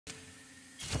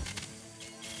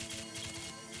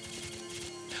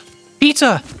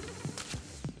Pizza!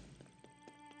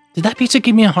 Did that pizza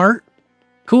give me a heart?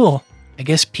 Cool. I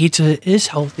guess pizza is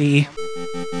healthy.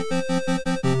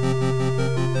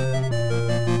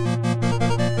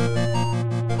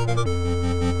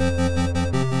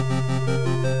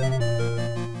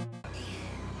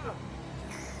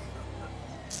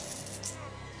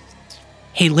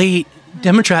 Hey, late,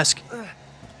 Dimitrescu.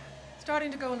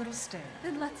 Starting to go a little stale.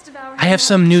 Then let's devour I have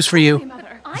some news for you.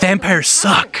 Mother. Vampires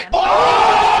suck.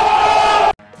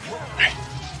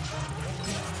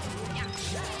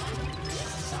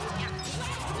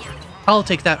 I'll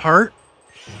take that heart.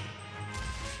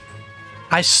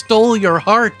 I stole your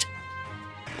heart.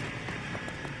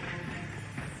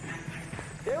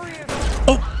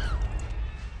 Oh.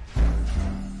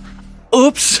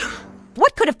 Oops.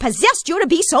 What could have possessed you to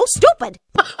be so stupid?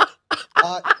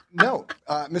 No.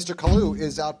 Mr. Kalu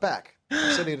is out back.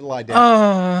 So need to lie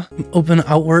down. Open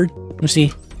outward. Let me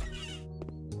see.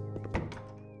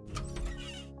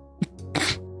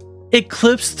 It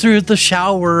clips through the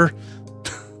shower.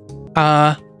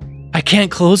 I can't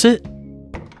close it?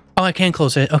 Oh, I can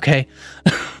close it. Okay.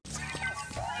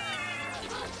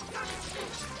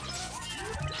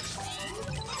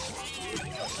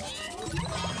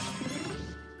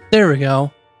 There we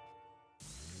go.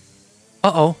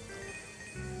 Uh-oh.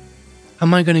 How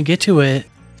am I gonna get to it?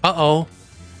 Uh-oh.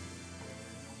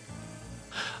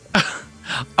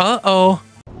 Uh-oh.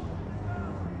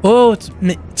 Oh, it's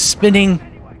spinning.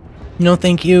 No,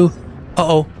 thank you.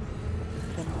 Uh-oh.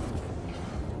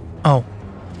 Oh.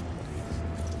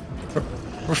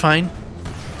 We're fine.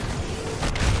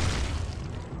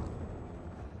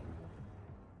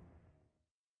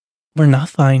 We're not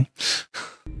fine.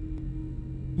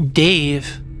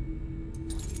 Dave.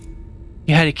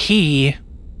 You had a key.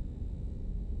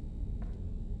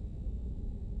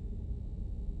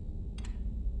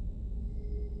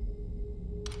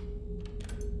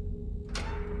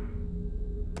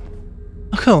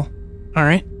 Oh, cool. All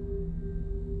right.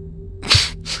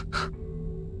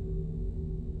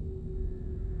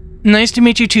 Nice to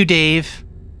meet you too, Dave.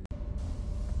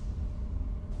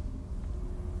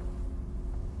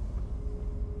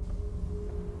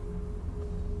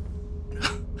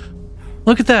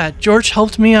 Look at that. George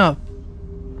helped me up.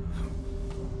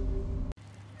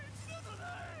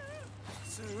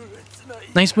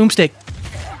 Nice boomstick.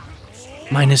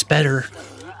 Mine is better.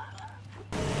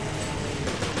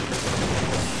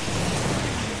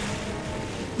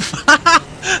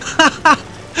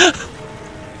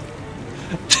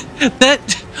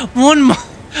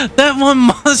 that one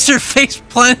monster face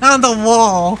plant on the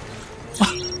wall.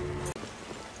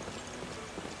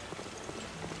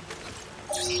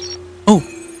 Oh.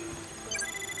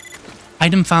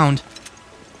 Item found.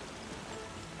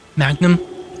 Magnum.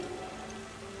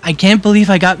 I can't believe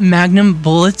I got Magnum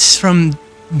bullets from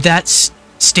that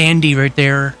standee right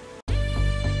there.